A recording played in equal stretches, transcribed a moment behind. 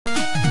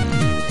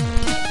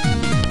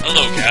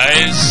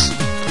guys,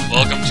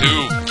 welcome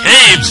to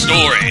Cave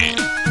Story,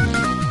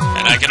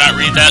 and I cannot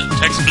read that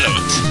text below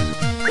it.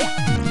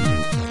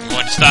 We're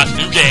going to start a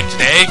new game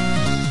today,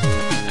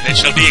 and it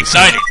shall be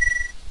exciting.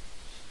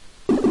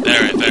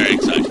 Very, very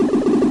exciting.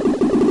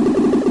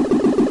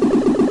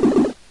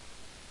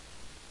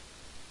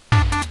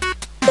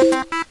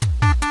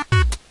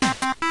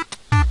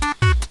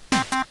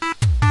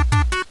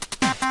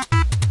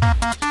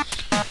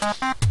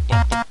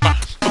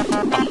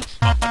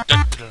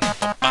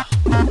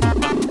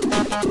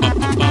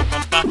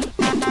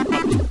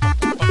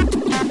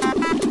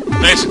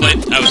 Basically,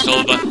 I was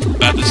told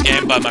about this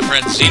game by my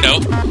friend Zeno,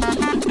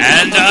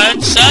 and I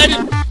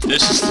decided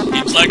this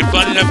seems like a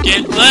fun enough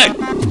game to play.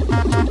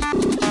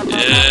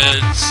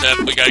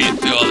 Except we gotta get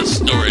through all the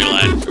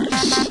storyline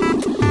first.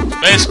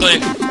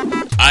 Basically,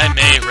 I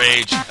may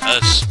rage a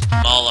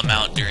small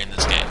amount during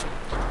this game,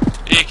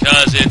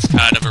 because it's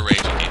kind of a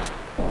raging game.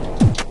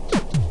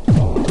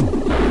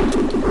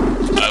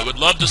 I would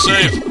love to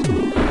save.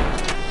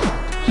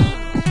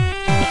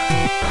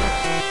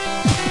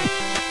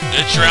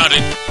 It's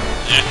shrouded.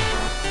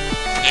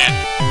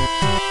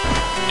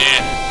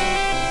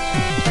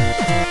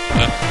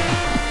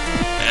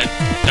 And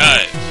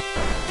dive.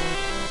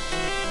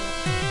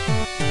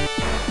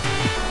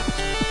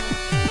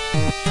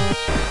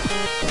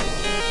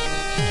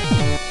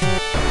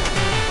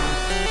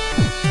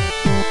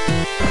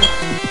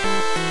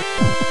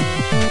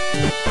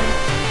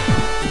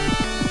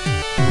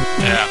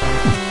 Yeah.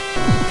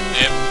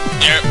 Yep.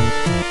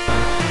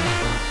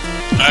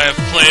 I have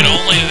played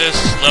only this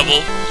level,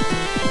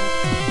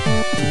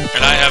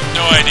 and I have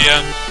no idea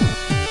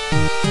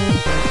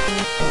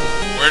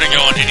where to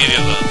go on any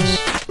of those.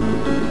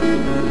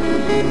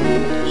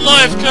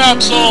 Life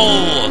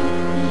capsule!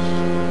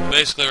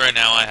 Basically, right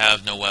now I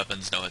have no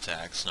weapons, no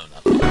attacks, no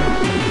nothing.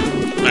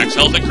 Max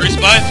health increased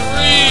by 3!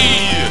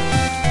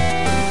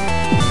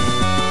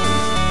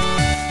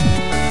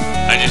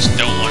 I just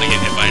don't want to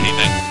get hit by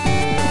anything,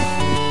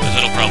 because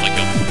it'll probably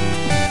kill me.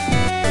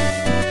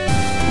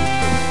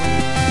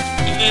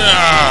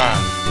 Yeah!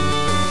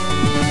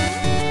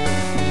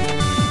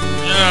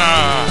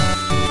 Yeah!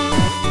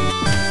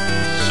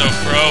 So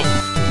pro.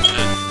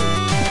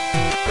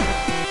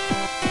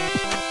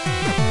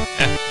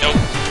 Nope.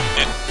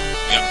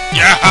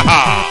 Yeah!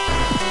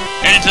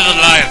 Into the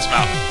lion's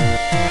mouth.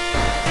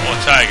 Or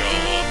tiger.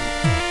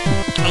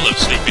 Hello,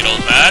 sleepy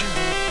old man.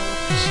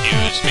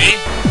 Excuse me.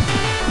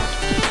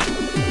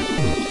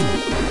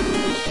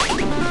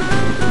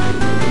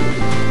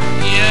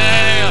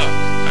 Yeah!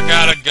 I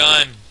got a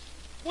gun.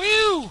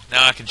 Woo!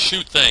 Now I can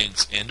shoot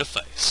things in the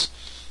face.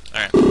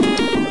 Alright.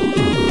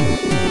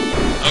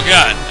 Oh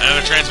god,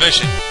 another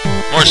transmission.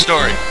 More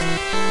story.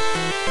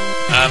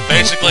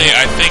 Basically,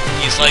 I think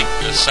he's like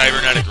a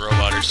cybernetic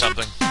robot or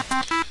something.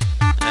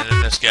 And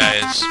then this guy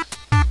is...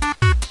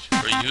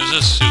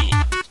 Use Sue.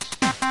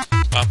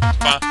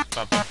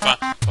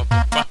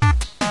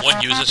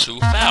 One user Sue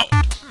found.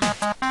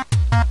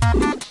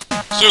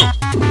 Sue,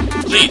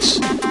 please,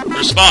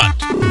 respond.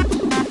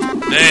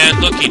 They're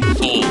looking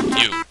for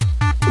you.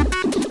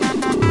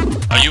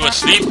 Are you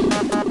asleep?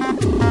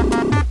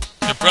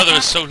 Your brother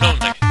is so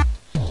lonely.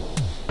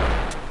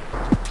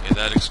 Okay,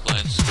 that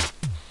explains.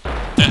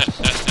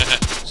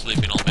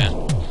 Sleeping old man.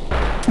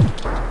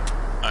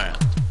 Alright.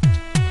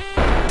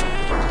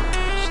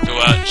 Let's go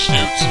out and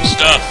shoot some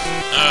stuff.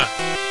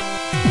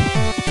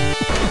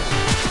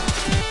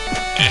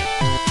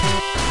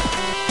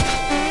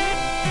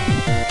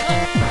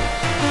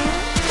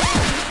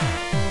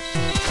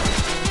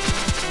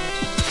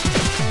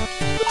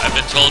 I've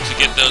been told to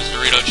get those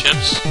Dorito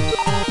chips.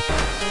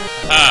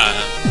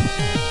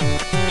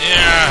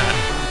 Yeah.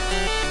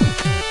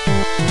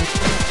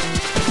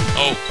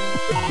 Oh.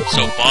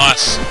 So,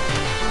 boss.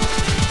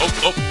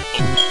 Oh.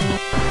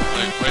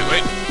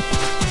 Wait.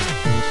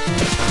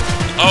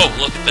 Oh,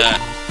 look at that.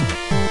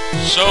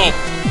 So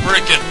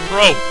freaking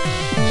pro.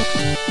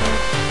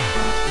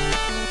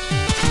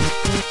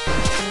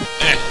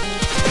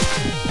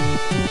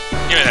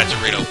 Give me that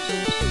Dorito.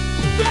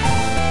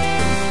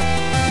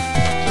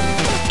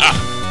 Ah,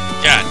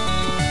 God.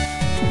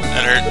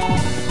 That hurt.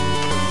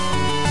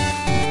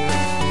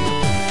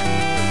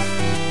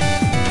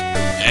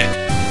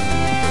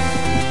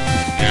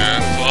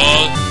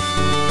 Careful.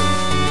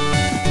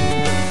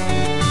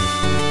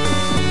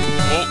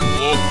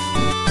 Whoa.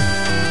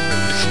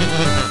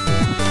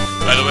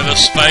 By the way,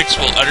 those spikes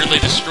will utterly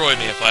destroy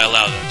me if I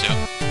allow them to.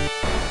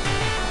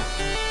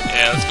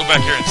 Yeah, let's go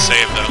back here and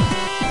save, though.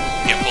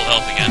 Get full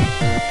health again.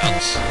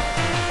 Bounce.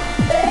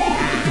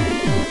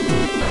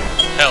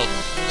 Health.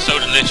 So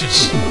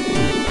delicious.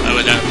 I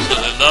would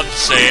absolutely love to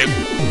save.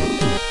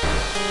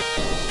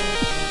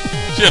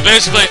 So yeah,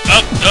 basically,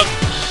 up.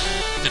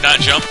 Did not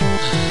jump.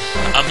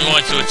 I'm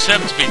going to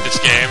attempt to beat this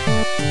game.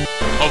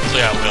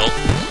 Hopefully I will.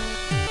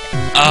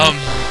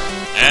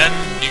 And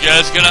you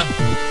guys gonna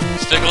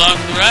stick along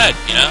for the ride,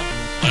 you know?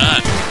 Why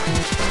not?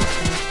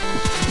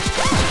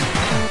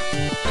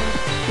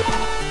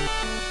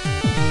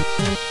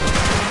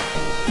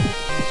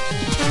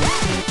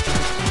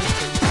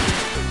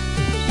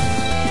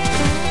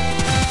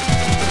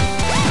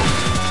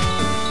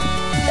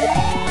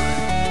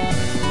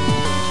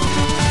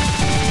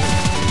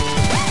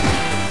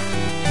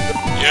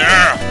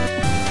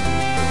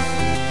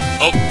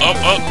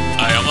 Oh,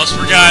 I almost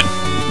forgot.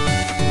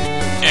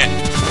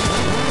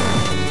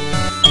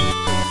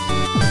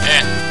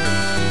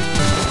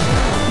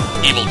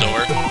 Evil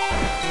door.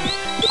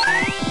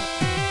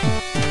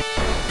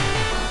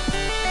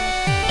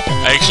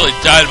 I actually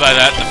died by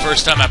that the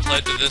first time I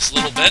played this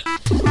little bit,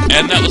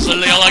 and that was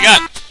literally all I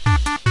got.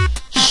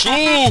 So,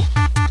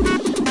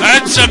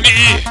 answer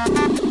me!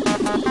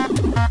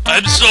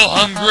 I'm so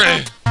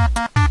hungry.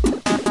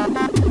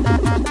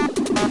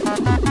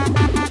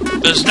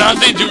 There's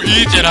nothing to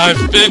eat, and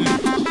I've been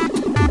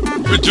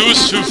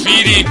reduced to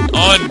feeding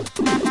on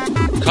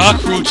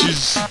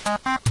cockroaches.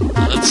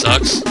 Oh, that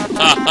sucks.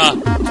 Ha ha.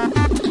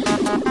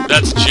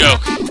 That's a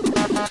joke.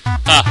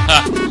 Ha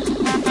ha.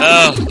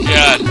 Oh,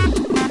 God.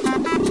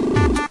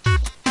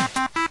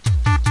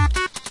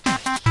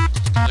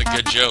 That's a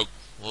good joke.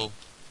 Whoa.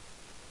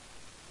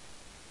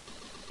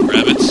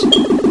 Rabbits.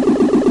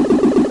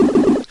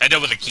 I know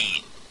with a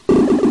key.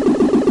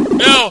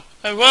 No,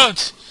 I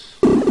won't.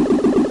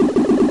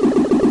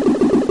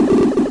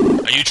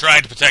 Are you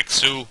trying to protect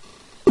Sue?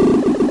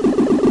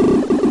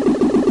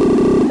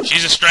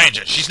 She's a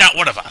stranger. She's not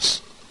one of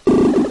us.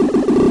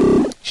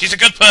 She's a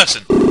good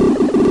person.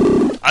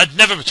 I'd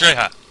never betray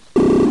her.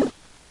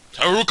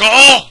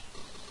 Taruko!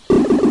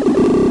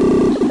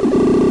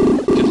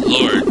 Good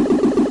lord.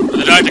 When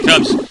the doctor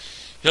comes,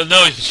 he'll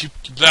know that you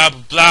blah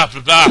blah blah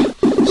blah blah.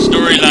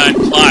 Storyline,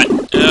 plot.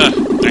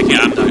 I'm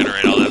not gonna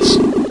read all this.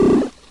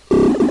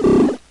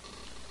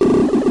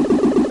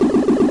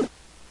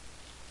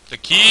 The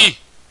key.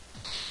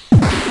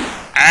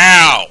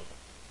 Ow!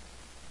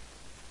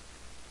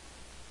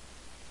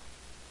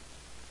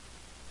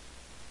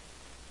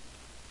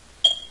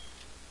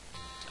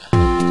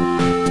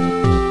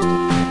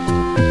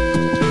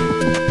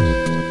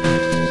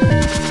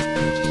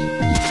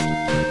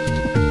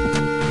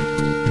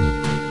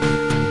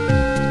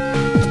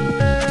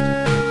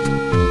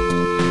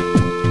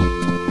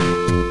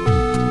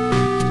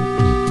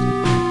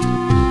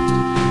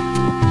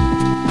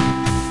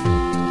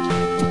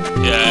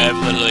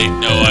 Literally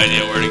no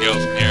idea where to go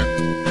from here.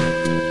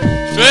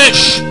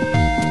 Fish!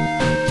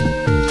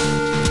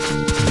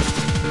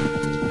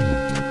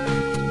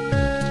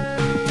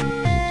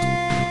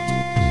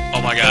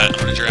 Oh my god, I'm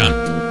gonna drown.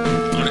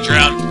 I'm gonna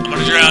drown. I'm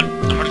gonna drown.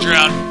 I'm gonna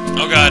drown.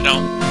 Oh god,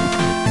 no.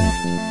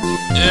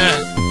 Yeah.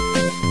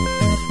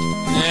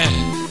 Yeah.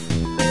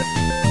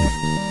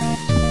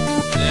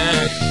 Yeah.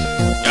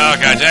 Oh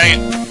god, dang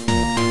it.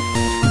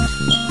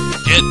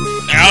 Get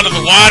out of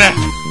the water!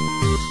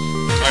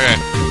 Okay.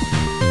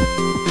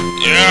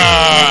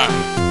 Yeah!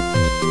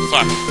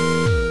 Fuck.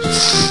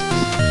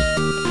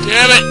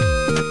 Damn it!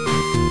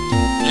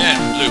 Yeah,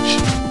 loosh.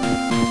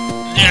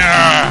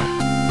 Yeah!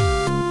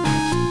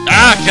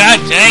 Ah, god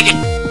dang it!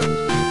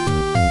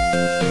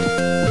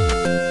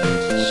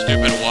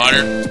 Stupid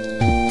water.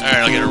 Alright,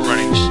 I'll get a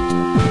running.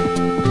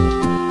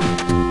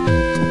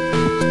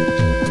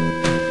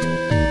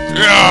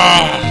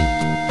 Yeah!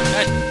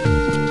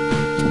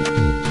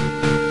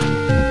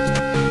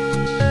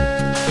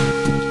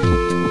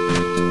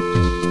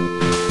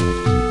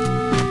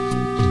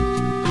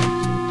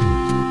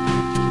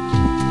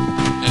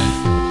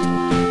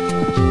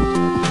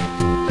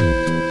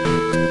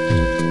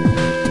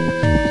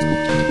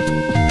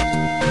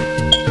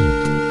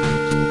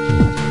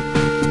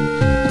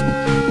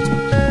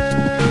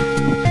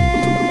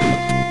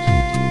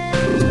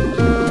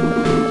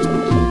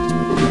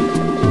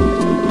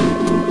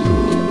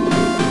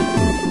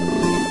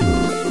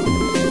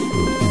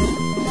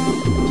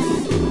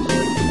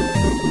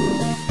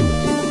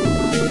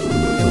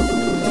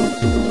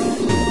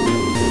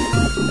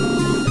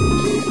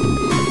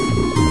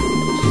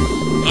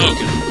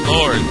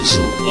 This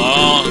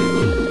long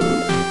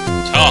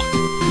talk.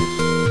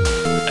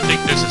 I think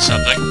this is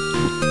something.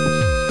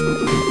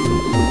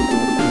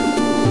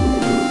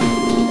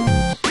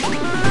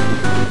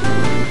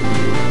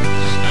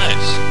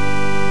 Nice.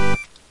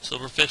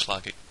 Silverfish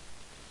locking.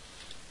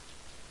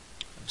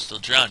 I'm still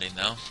drowning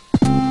though.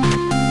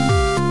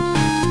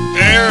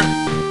 Air!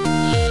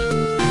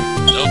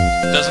 Nope,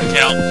 doesn't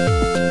count.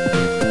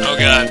 Oh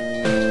god.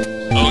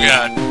 Oh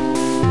god.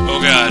 Oh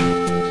god.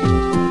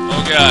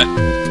 Oh god.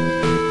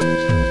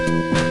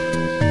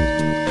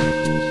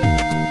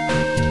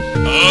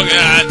 Oh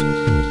god!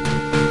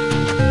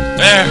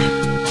 There!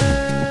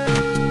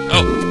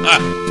 Oh, ah!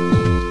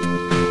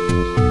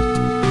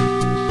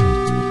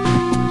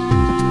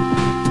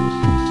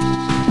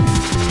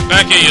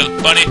 Back at you,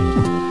 bunny!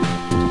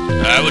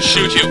 I will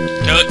shoot you.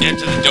 Go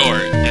into the door.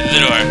 Into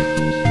the door.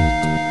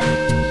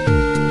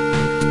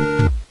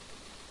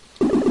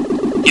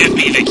 Give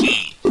me the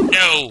key!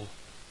 No!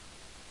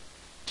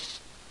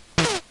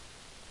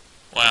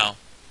 Wow.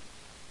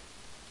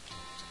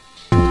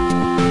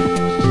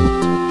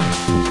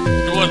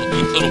 What a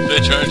weak little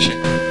bitch, aren't you?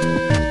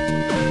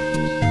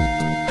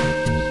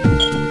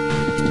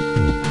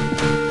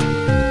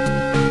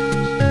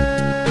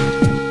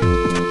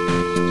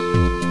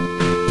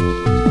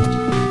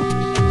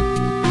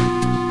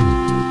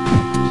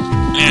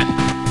 Yeah.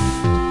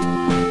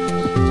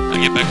 Can I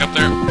get back up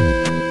there?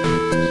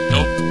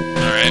 Nope.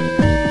 Alright.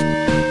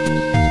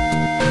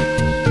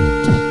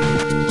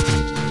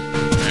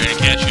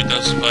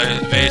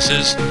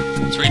 bases.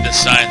 Let's read this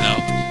sign,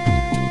 though.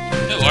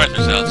 Ooh,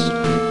 Arthur's house.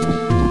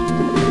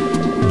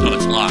 Oh,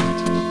 it's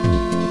locked.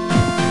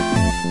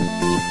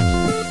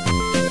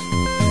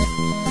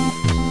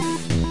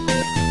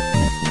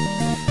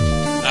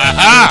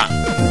 Aha!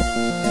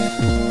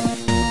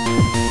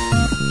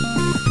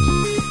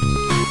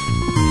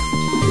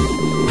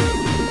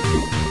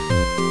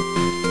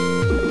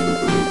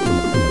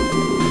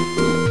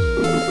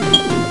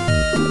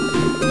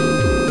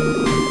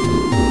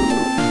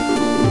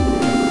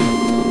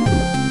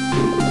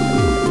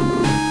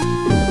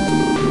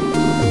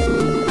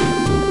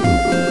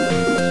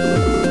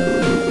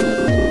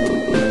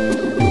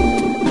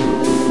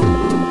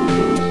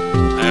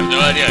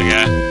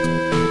 Guy.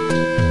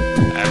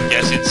 I'm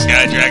guessing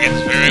sky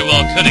dragons very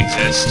well could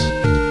exist,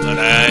 but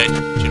I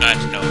do not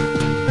know.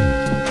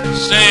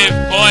 Save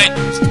point!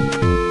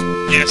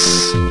 Yes,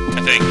 I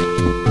think.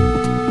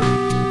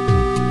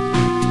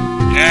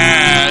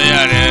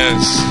 Yeah, it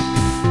is.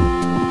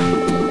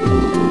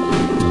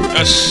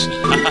 Yes,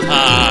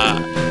 hahaha.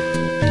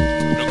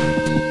 Nope.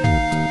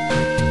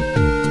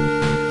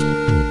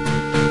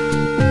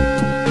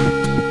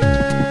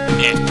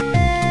 Yeah.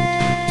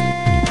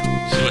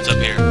 See what's up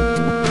here.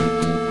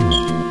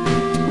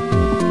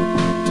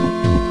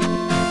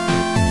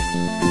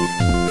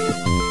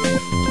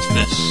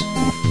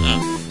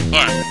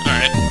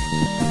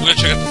 I'm gonna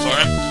check out the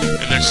farm,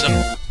 and there's some...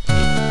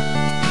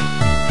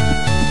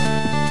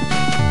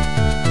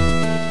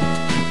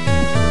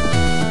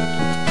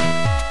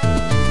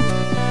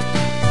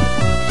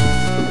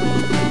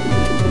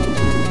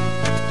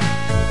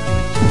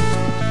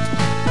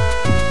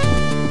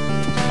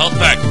 health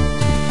pack.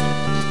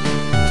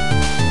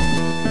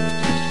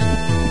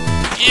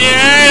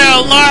 Yeah,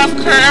 life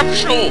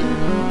capsule!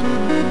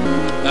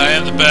 I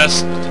am the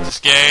best at this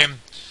game.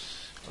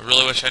 I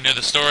really wish I knew the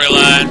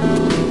storyline.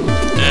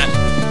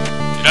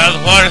 Get out of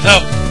the water,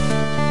 though!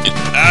 Get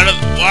out of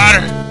the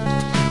water!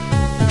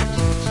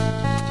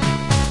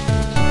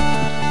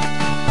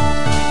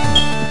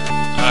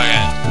 Oh,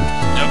 yeah.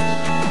 Nope.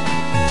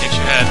 Hit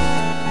your head.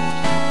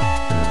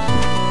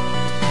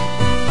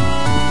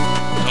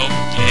 Nope.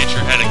 You hit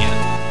your head again.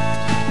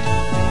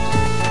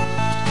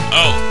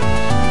 Oh.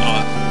 Oh,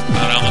 I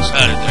thought I almost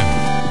had it there.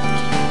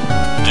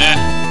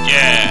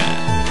 Yeah.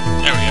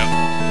 There we go.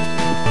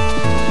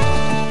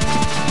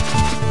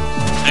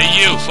 Hey,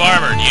 you,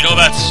 farmer, do you know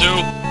about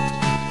Sue?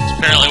 It's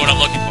apparently what I'm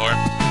looking for.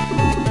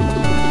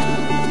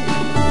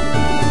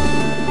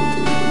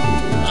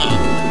 Oh.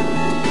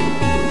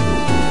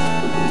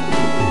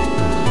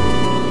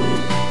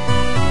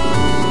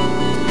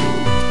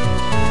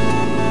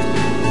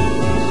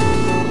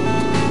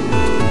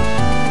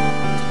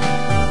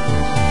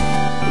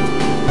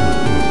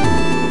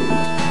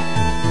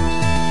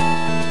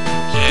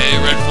 Okay,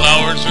 red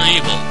flowers are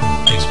evil.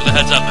 Thanks for the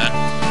heads up, man.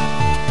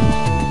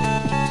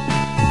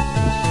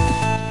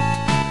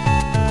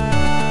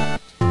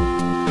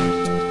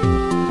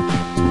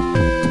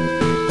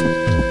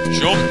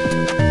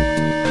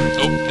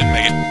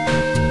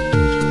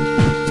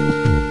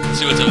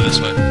 This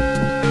way.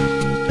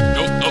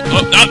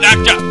 Not that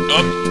guy.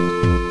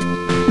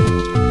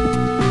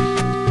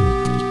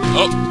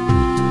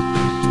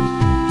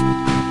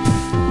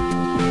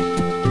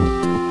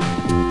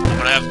 I'm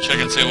gonna have to check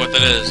and see what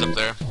that is up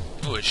there.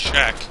 Ooh, a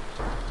shack.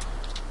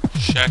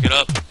 Shack it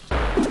up.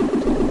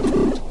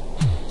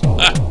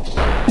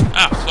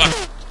 Ah, fuck.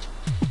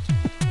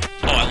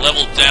 Oh, I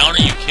leveled down?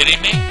 Are you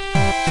kidding me?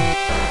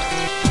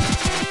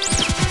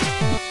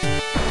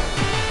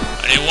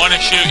 I didn't want to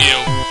shoot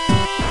you.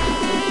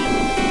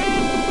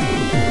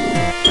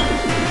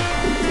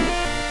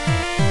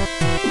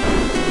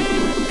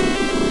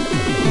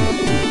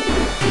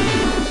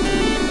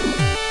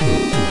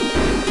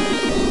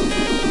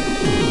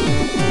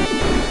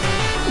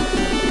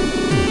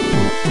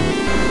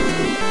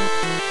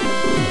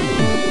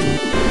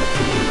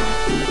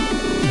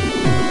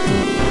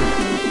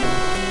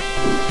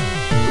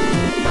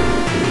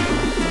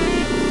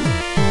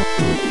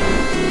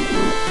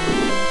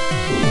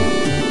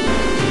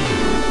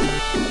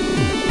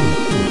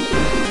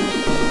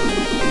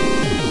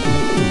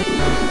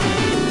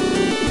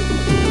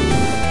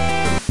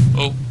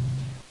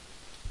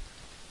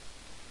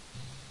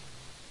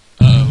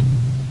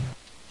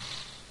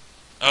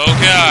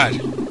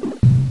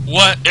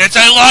 What? It's a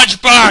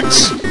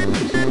lunchbox!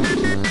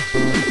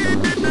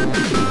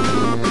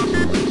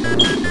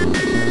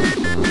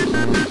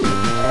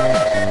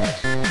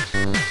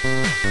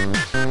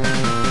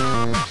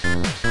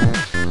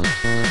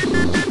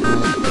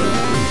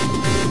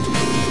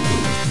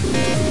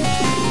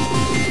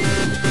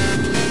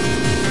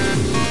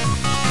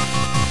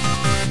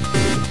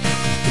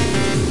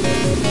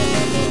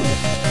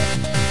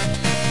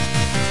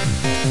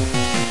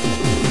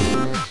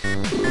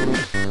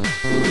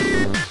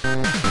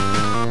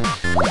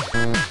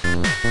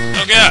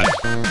 Oh god!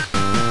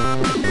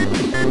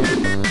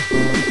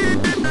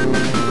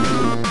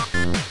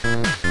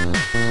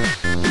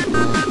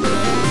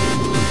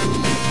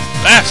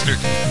 Bastard!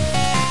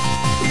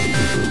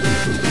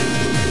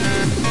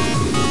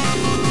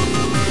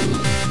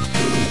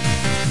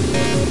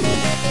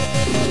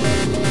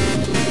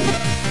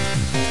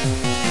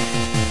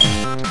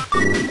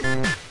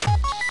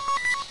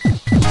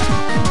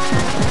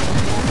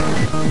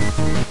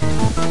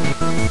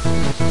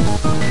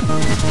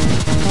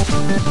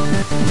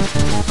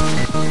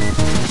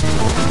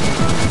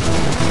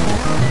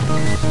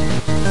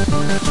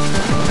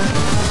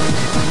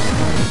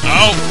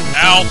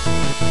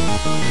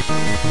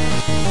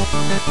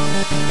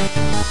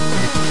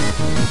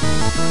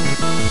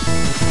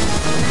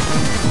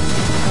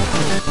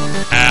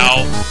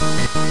 Ow.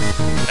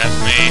 F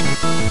me.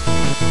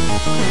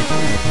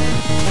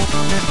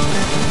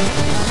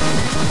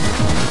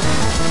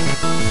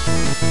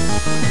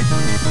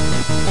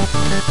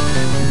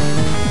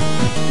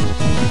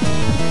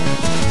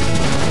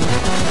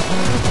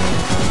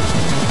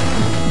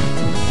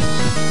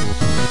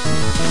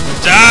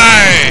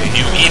 Die,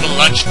 you evil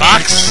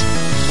lunchbox!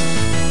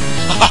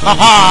 Ha ha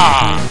ha!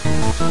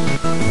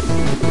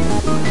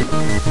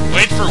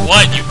 Wait for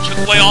what? You took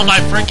away all my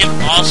freaking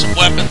awesome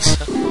weapons.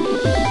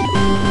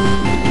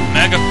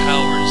 Mega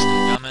powers,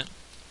 dammit.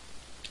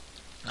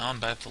 Now I'm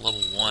back to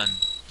level 1.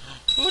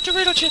 Ooh,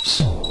 Dorito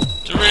chips!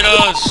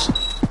 Doritos!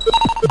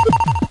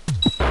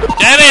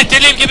 Damn it!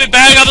 Didn't even give me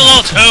back up to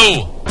level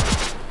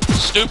 2!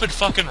 Stupid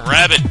fucking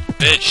rabbit,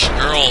 bitch,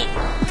 girl.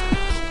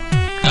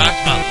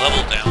 Knocked my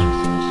level down.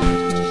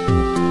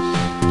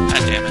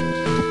 God damn it.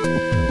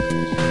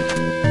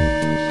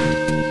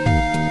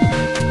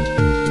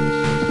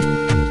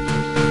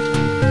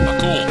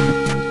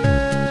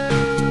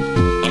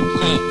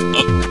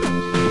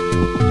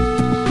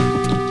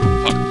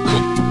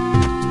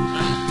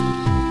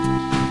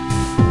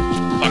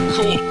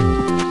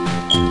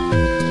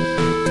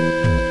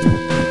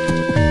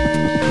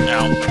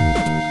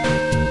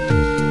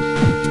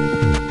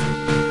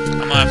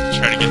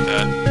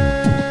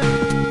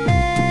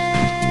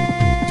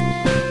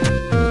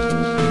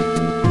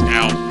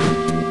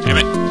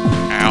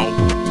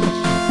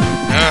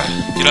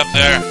 Get up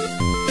there.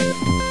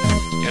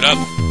 Get up.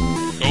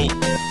 Go.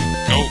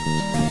 Go.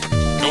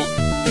 Go.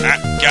 Ah,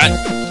 God.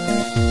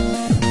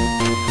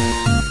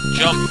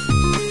 Jump.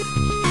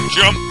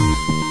 Jump.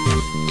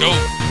 Go.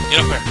 Get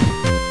up there.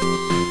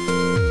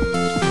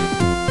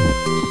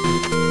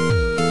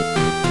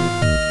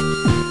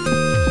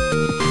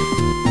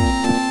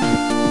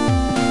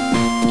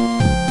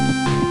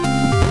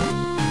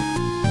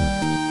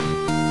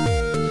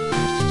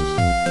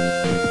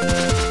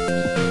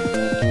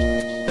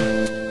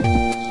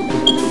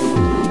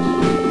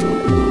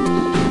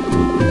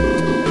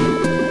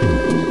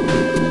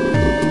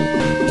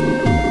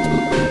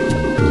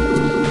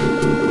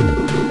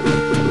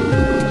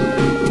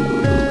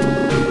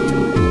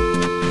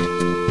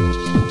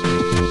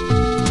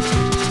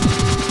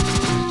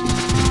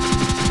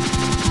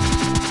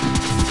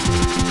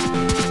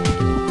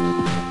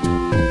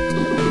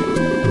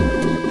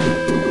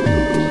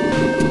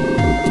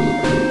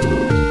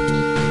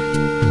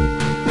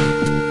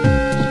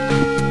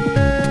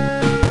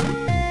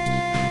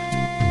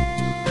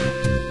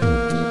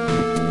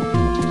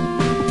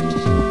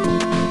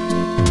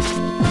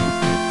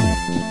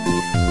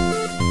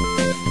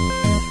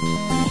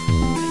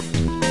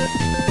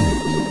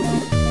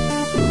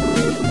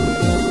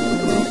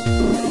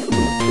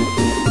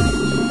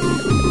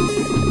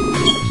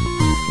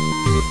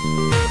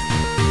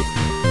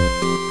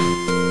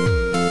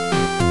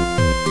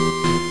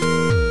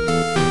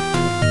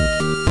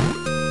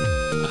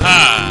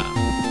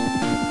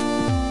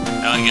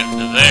 Get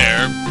into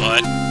there,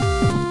 but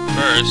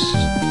first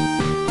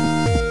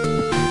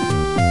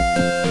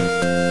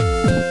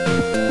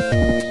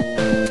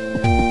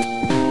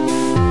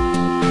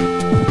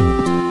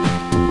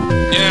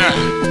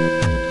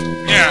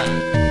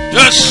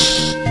yes!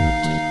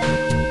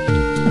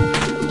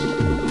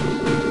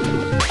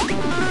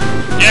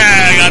 Yeah,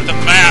 I got the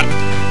map!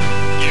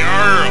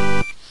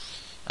 Yeah.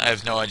 I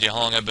have no idea how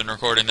long I've been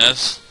recording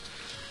this.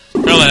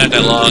 Probably not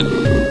that long.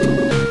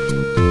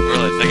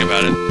 Really think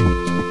about it.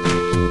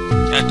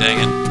 God dang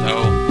it, no.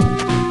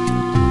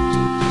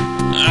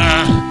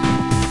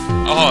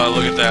 Oh,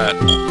 look at that.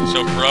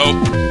 So pro.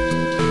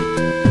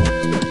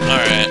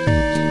 Alright.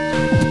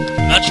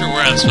 I'm not sure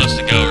where I'm supposed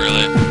to go,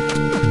 really.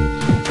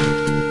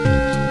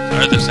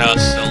 Arthur's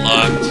house still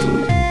locked.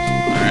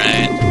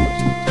 Alright.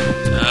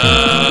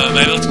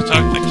 Maybe let's go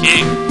talk to the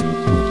king.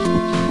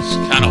 It's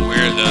kind of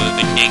weird, though, that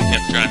the king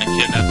kept trying to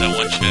kidnap that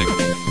one chick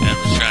and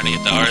was trying to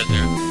get to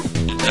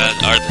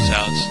Arthur's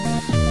house.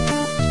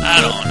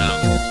 I don't know.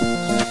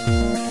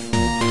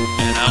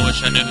 I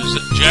wish I knew who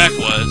Jack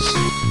was,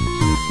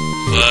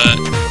 but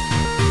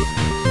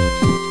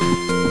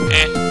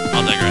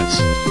I'll digress.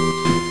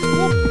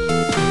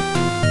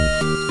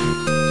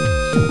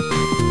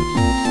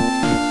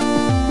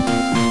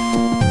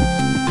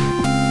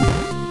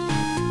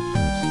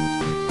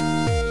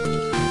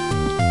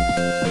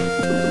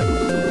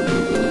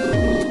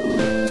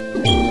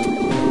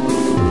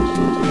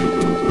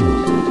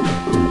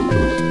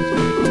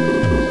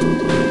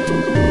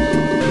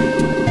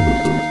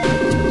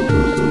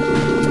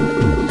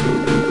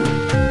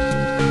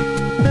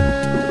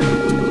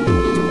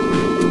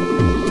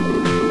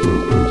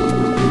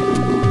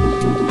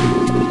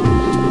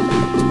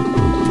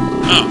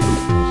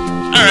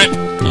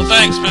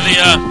 Thanks for the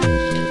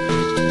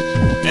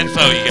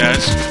info, you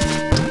guys.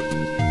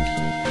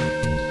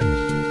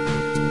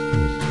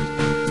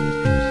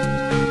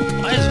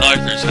 Why does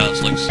Arthur's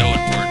house look so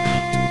important?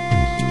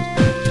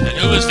 And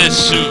who is this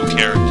Sue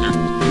character?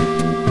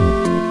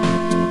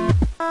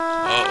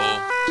 Uh-oh.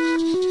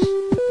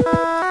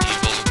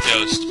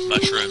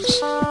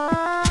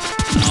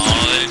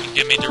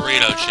 me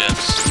Dorito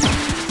chips.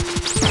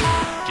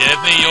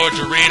 Give me your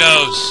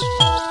Doritos!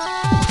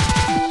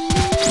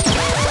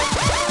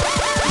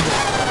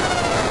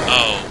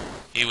 Oh,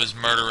 he was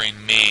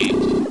murdering me.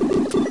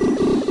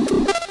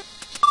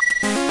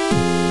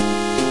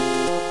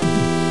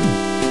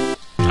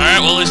 Alright,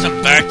 well at least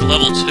I'm back to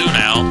level 2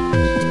 now.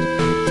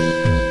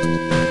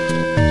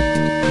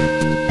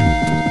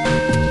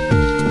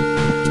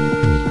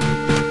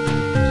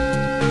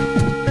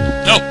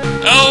 No!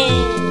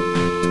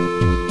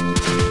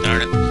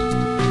 Darn it.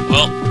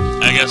 Well,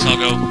 I guess I'll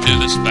go do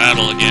this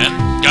battle again.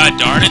 God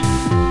darn it!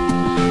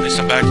 At least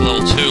I'm back to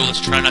level 2. Let's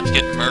try not to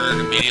get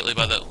murdered immediately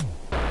by the...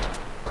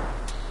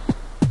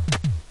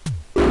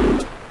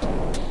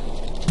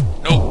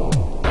 Nope.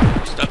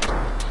 Stop.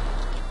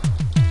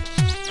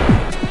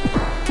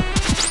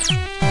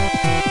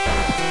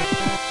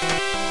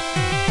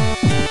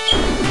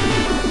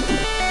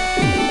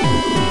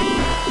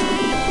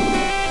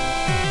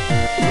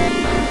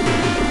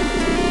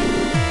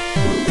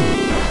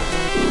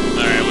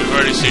 Alright, we've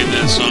already seen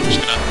this, so I'm just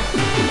gonna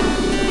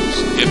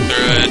skip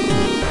through it.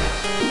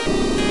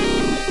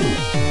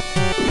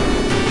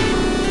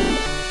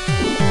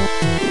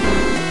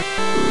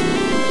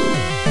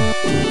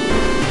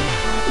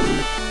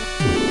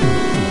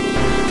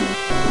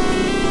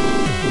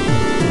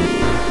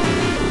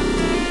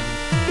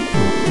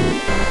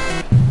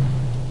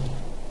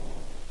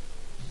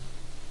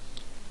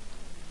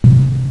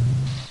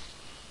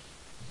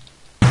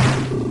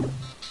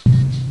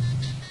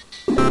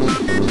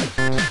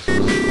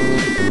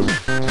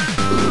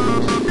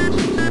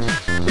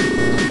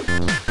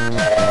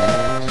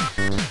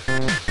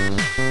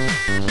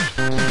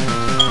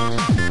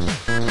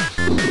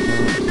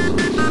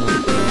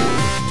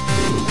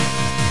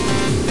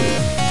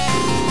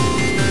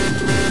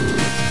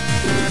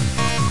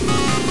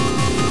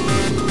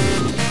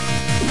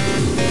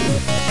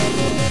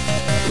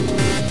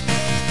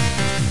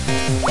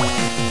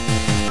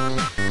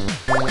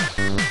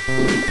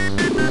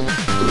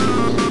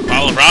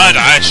 Alright,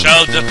 I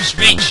shall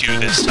reach you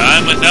this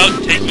time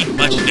without taking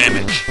much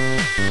damage.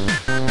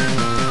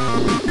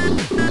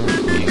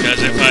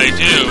 Because if I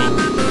do,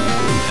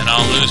 then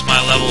I'll lose my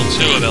level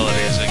 2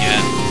 abilities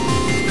again.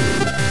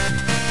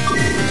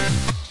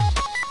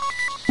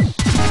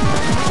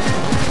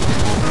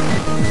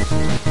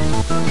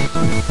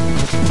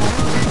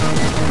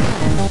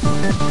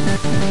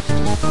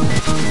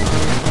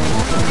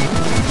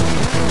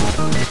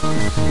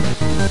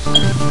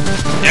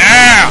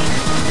 Yeah!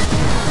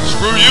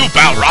 Screw you,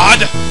 Balrog!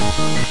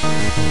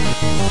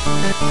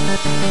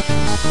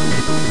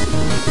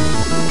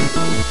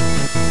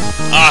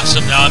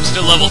 Awesome, now I'm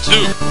still level 2.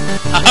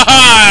 Ha ha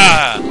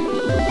ha!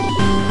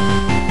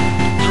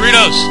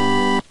 Doritos!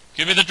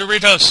 Give me the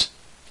Doritos!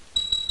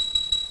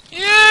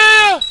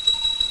 Yeah!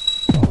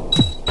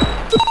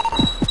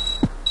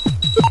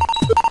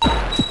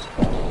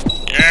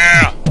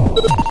 Yeah!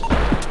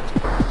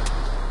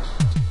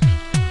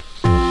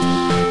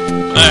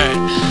 Alright,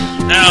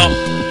 now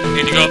I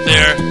need to go up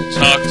there,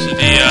 talk to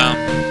the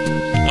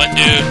one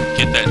dude,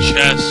 get that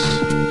chest.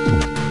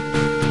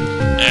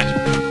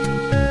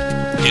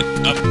 Get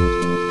up.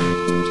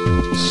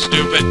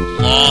 Stupid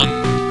long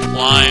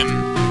climb.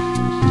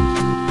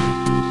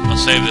 I'll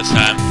save this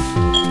time.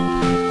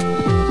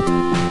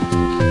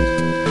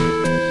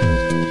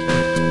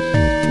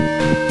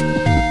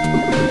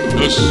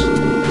 Oops.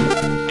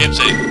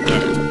 Ipsy.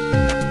 Alright.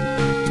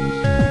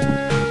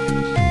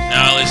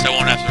 Now at least I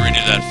won't have to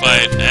redo that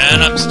fight.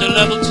 And I'm still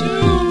level 2.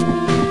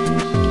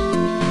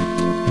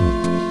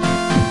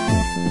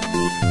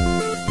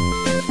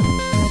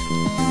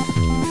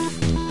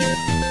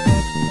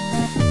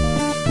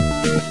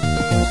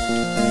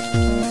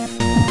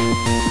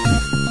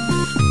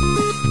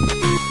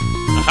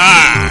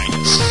 Aha!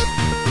 Yes.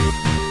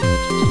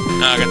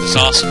 Now I got this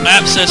awesome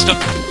map system.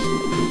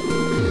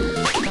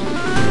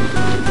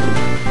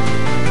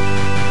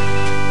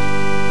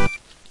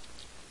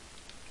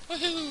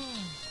 Woohoo!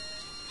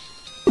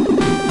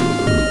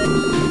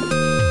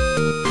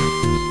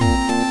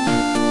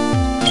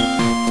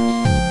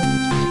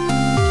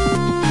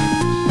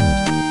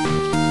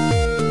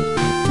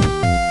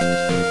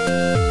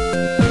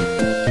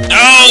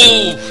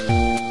 No!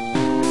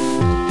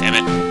 Damn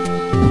it.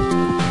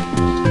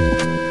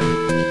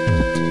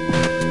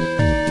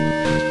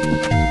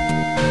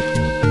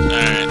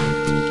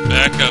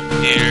 Back up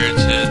here to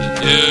the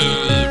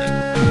dude.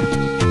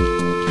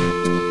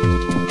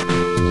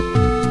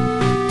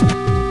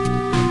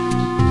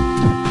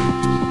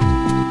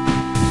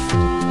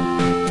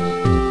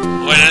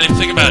 Wait, I didn't even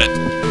think about it.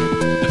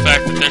 The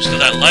fact that there's still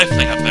that life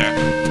thing up there.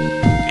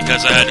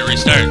 Because I had to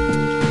restart.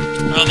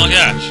 Oh my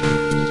gosh.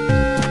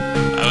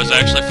 I was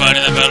actually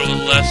fighting that battle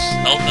with less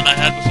health than I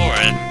had before.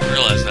 I didn't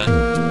realize that.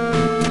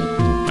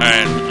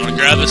 Alright, I'm gonna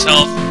grab this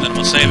health, then I'm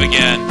gonna save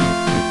again.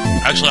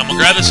 Actually, I'm gonna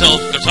grab this health,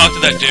 go talk to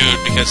that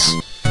dude, because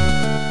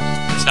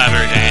it's not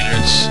very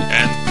dangerous.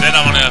 And then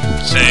I'm gonna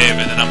save,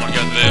 and then I'm gonna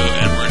go through,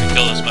 and we're gonna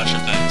kill those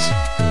mushroom things.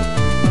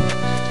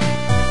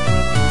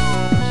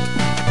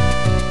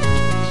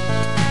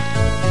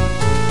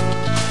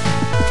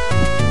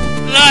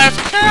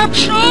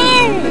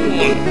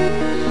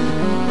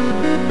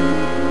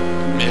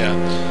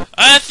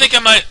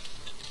 think I might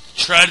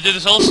try to do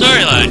this whole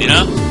storyline, you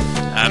know?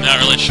 I'm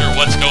not really sure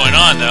what's going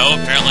on, though.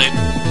 Apparently,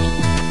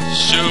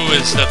 Sue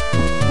is the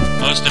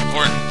most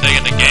important thing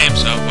in the game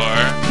so far.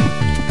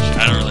 Which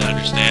I don't really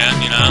understand,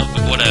 you know?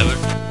 But whatever.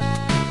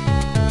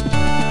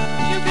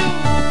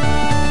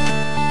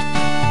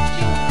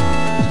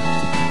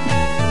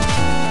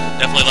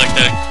 Definitely like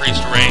that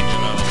increased range,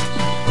 though.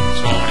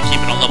 So I want to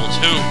keep it on level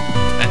 2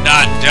 and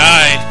not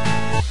die.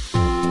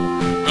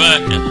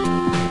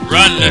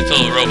 Run,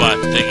 little robot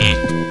thingy.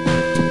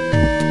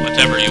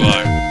 Whatever you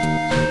are.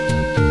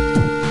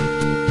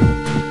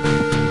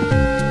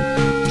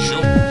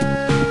 Sure.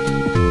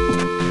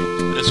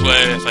 This way,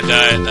 if I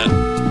die in that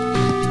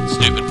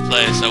stupid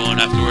place, I won't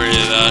have to worry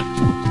about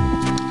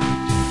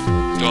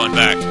going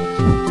back.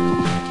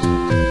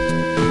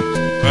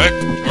 Right?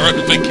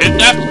 We're being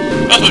kidnapped?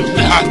 Oh,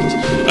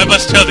 no! I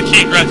must tell the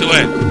king right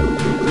away.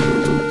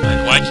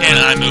 And why can't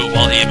I move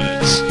while he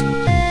moves?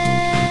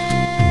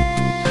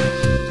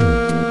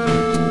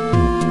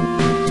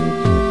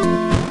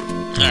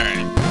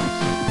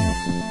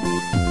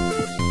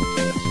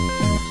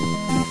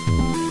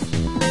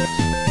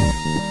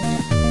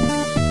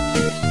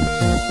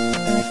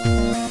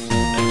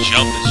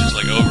 Jump is just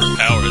like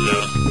overpowered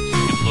though.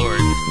 Good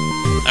lord.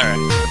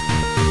 Alright.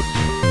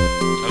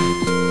 Oh.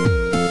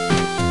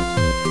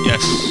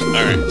 Yes,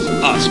 alright.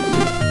 Awesome.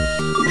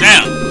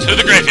 Now, to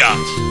the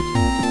graveyard.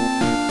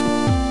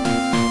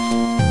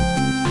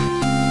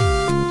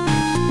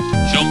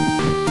 Jump.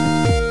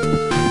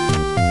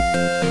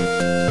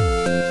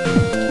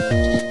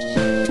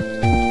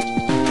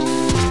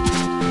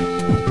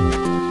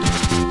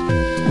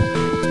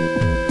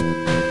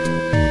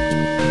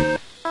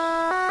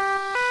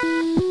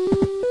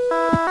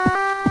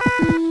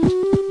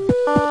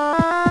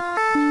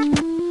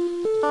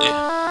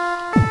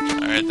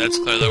 That's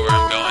clearly where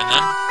I'm going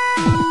then.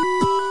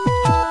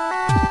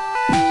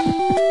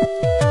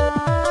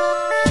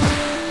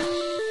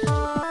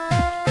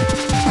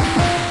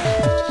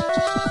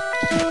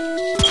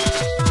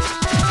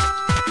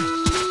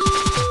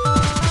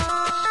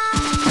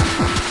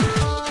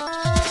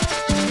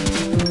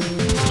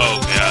 Oh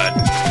god,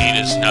 he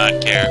does not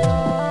care.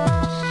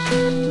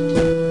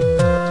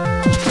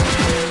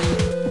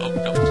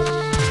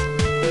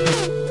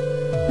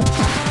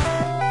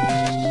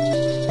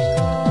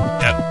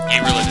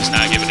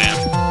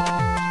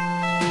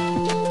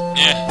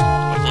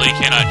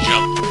 Cannot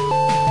jump.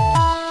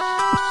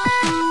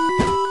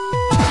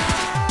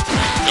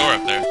 There's a door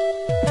up there.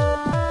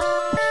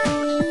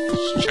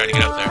 Just try to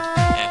get up there.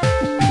 Yeah.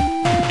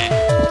 Yeah.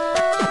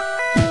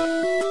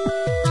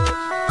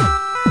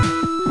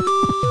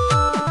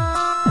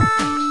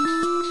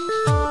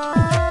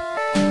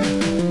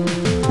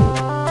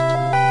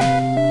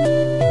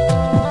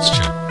 That's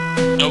true.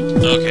 Nope.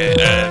 Okay, I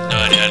have no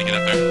idea how to get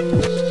up there.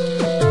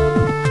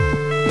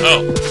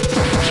 Oh,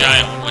 the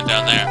giant one went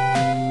down there.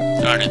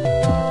 Darn it.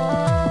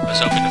 I was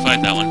hoping to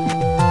fight that one.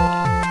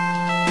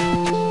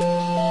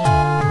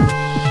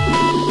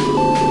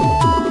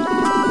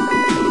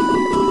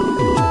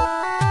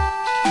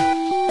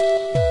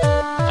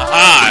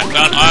 Aha! I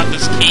found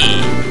Arthur's key!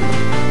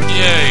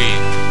 Yay!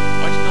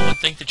 Why did no one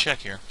think to check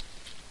here?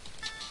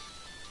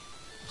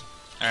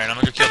 Alright, I'm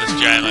gonna go kill this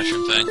giant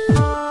mushroom thing.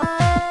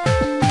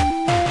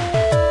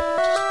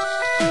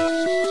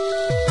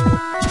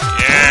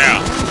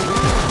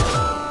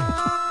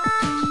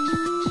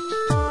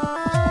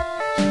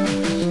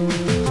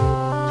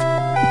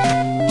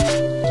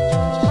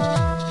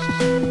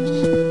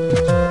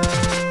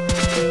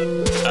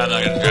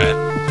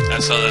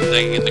 I saw that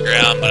thing in the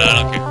ground, but I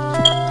don't care.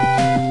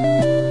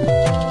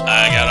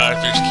 I got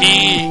Arthur's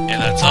key, and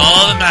that's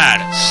all that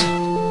matters.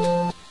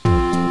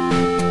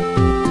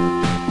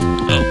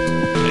 Oh,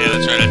 yeah,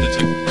 that's right, I did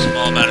take a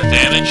small amount of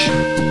damage.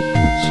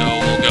 So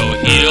we'll go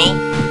heal,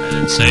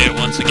 and then save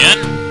once again.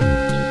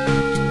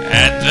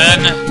 And then,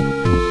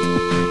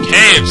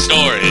 cave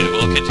story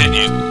will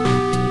continue.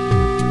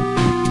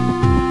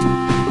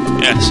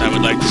 Yes, I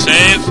would like to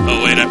save.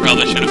 Oh wait, I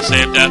probably should have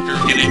saved after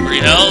getting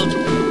reheld.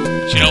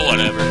 But you know,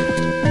 whatever.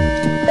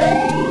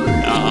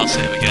 I'll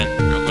save again,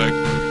 real quick.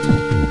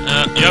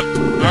 Yep.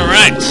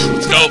 Alright,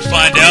 let's go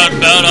find out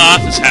about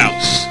Arthur's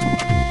house.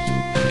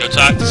 Go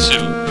talk to Sue.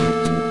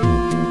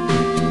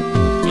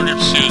 I wonder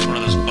if Sue's one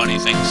of those bunny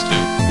things,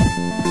 too.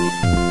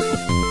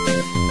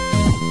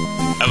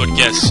 I would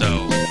guess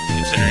so,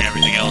 considering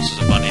everything else is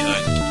a bunny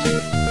thing.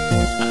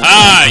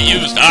 Aha! I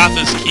used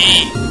Arthur's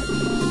key!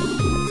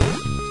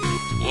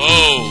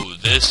 Whoa,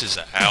 this is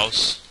a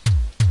house.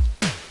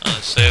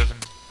 Let's save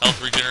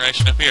health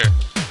regeneration up here.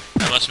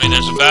 That must mean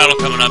there's a battle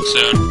coming up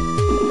soon.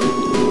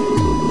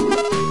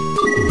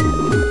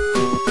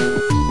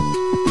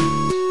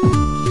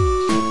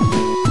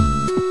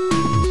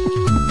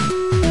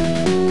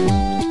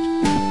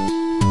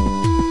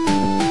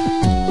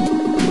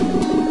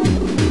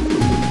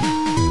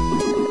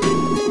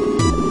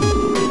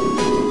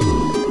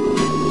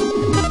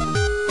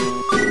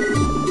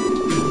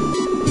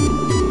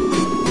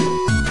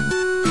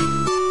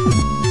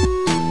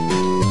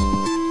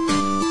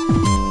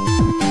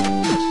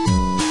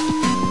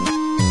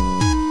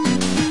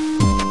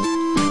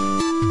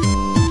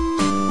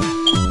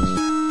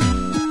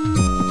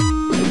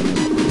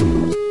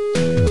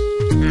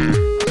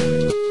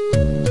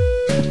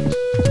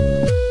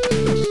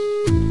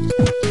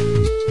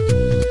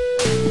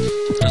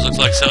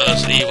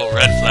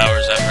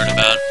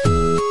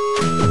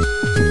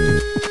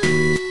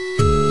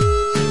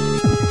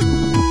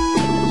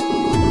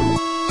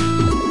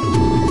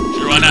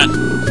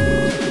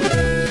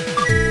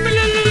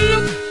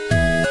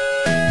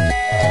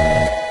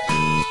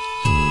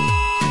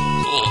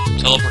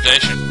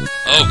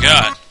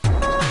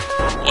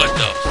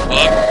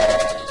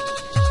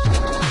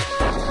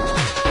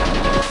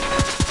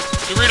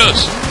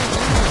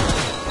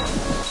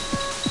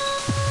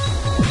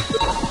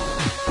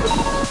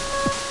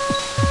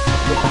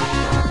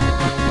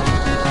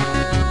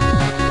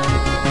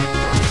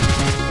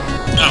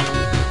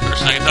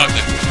 talk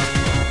to.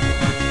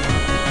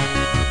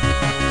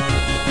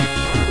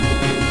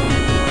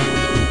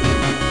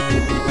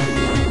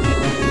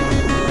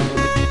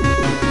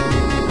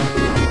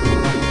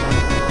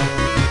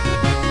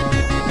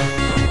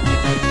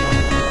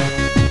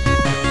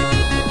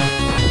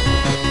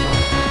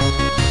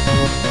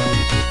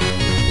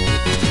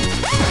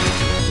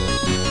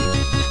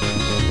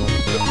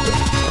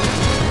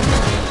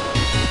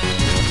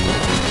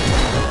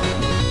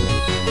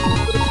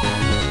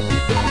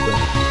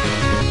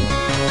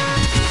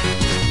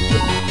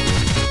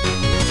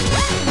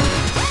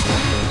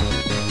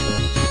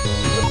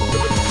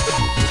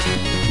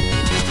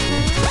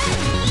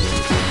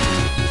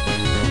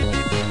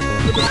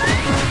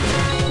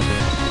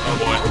 Oh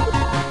boy.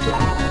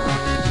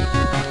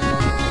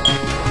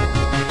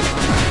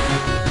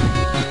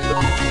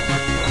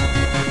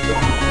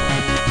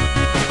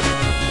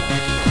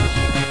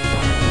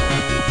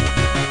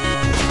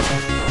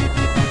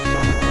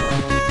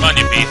 Come on,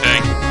 you bee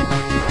thing.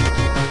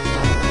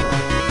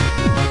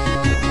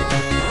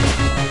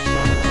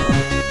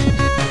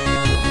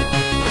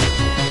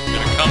 You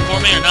gonna come for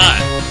me or not?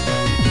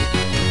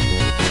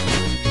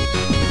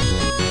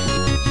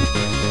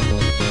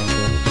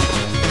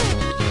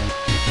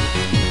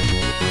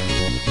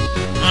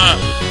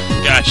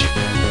 Gotcha.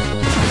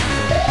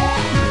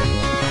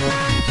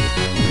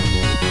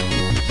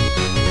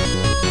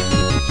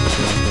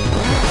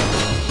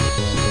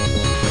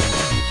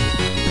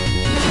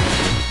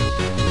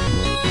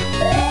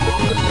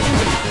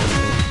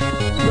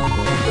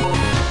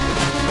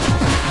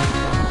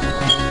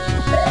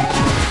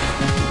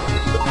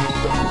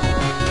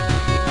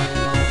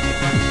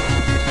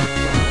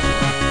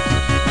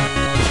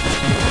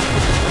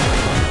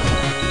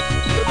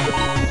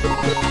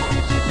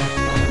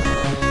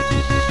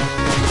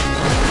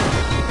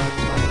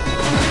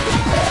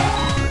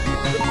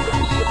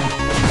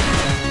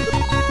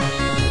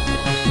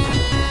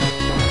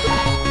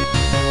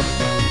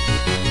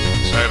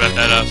 Sorry about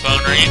that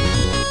phone ringing.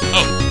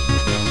 Oh.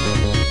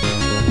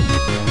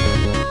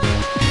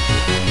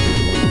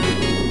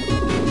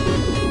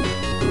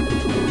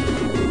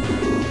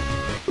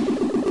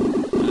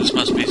 This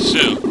must be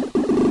Sue.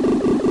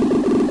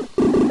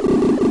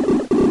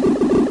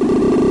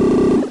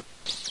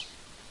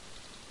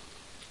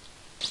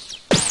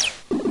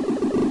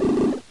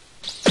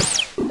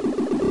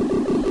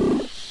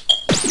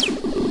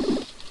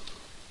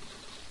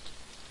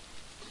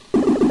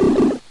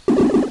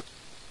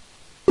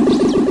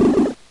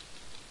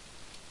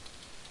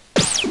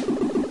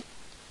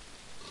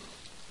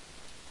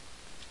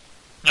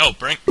 No,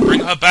 bring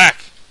her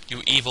back,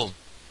 you evil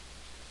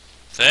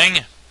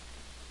thing.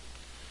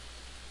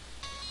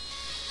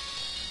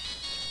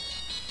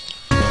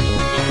 Can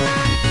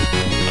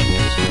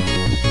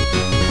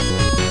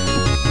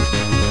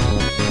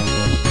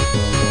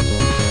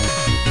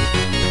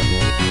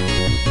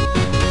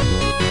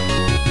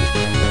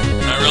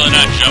I really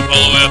not jump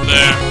all the way up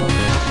there?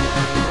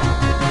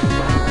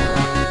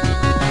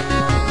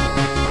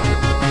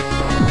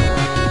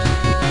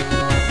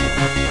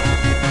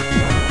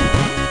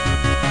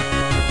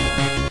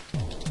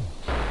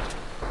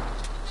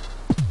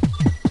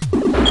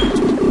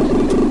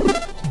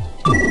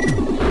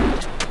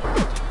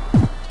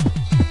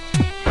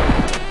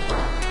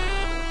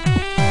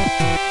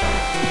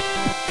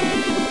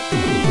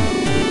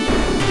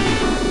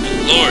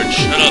 Lord,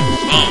 shut up,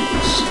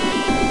 phones.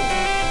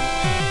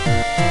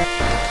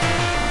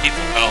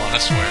 People calling, I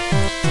swear.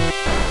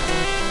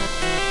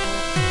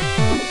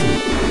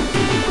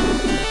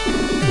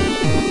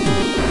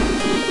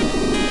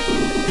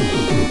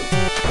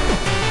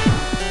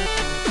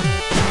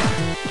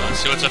 Let's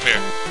see what's up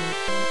here.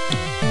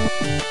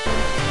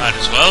 Might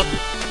as well.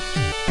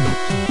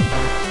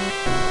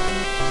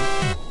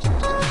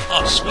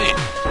 Oh, sweet.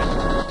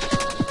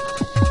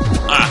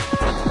 Ah.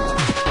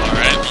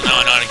 Alright, well now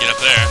I know how to get up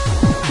there.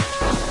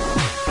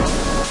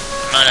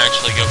 Might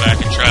actually go back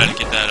and try to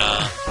get that,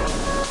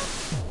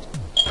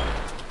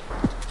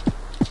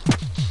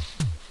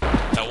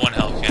 that one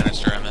health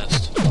canister I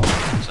missed.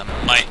 Because I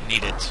might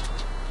need it.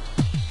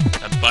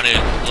 That bunny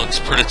looks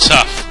pretty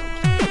tough.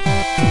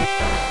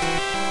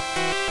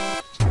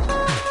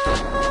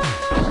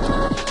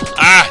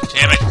 Ah,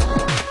 damn it.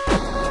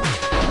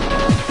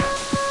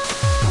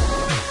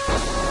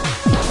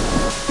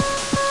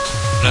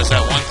 But as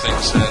that one thing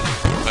said,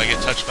 if I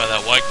get touched by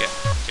that white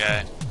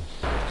guy,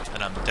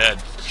 then I'm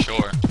dead.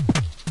 Sure.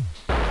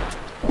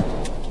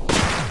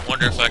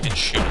 Wonder if I can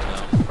shoot him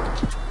though.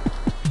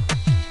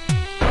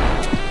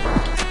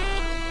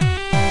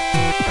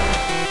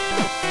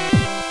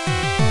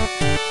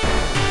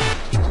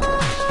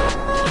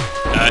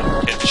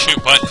 Hit the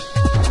shoot button.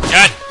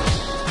 God.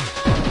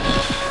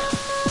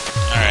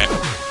 Alright.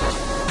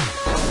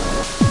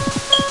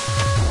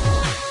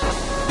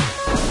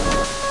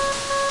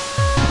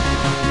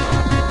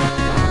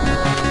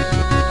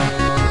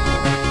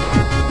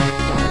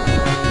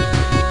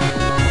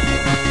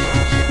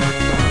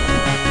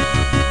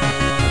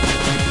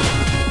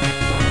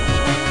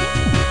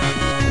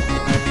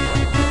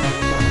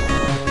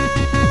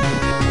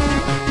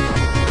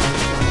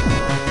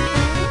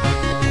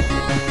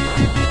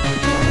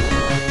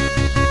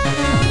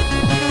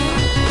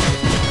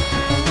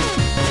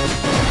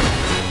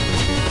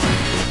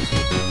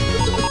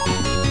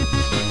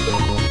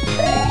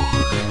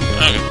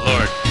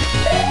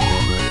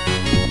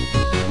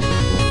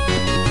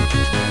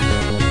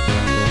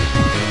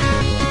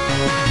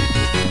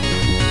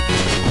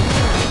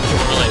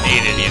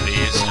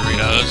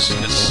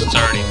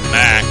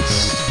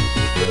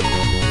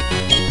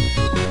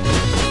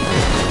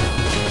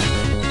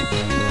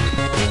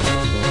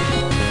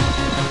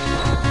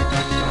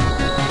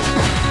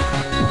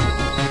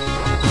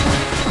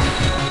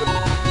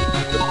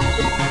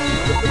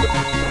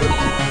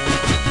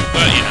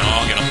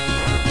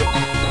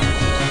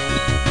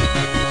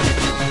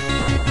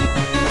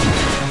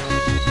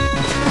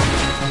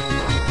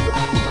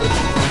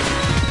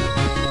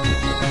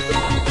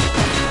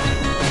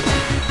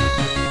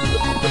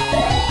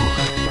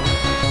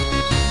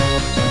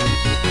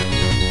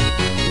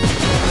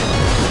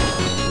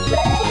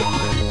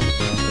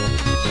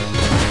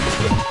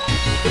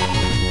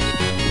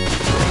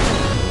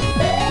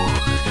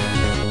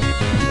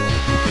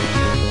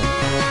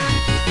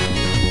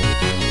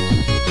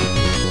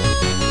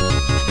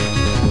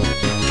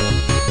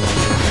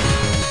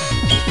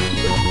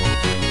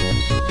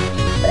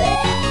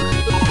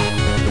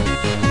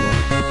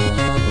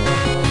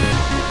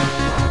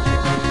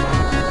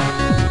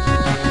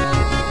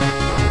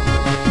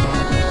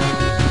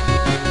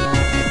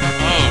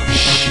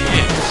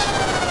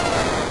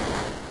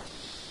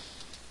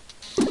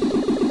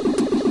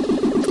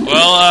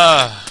 Well,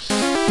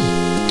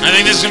 I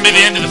think this is going to be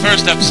the end of the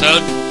first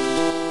episode.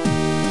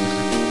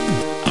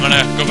 I'm going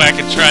to go back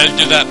and try to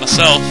do that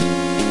myself.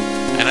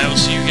 And I will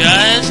see you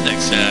guys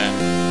next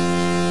time.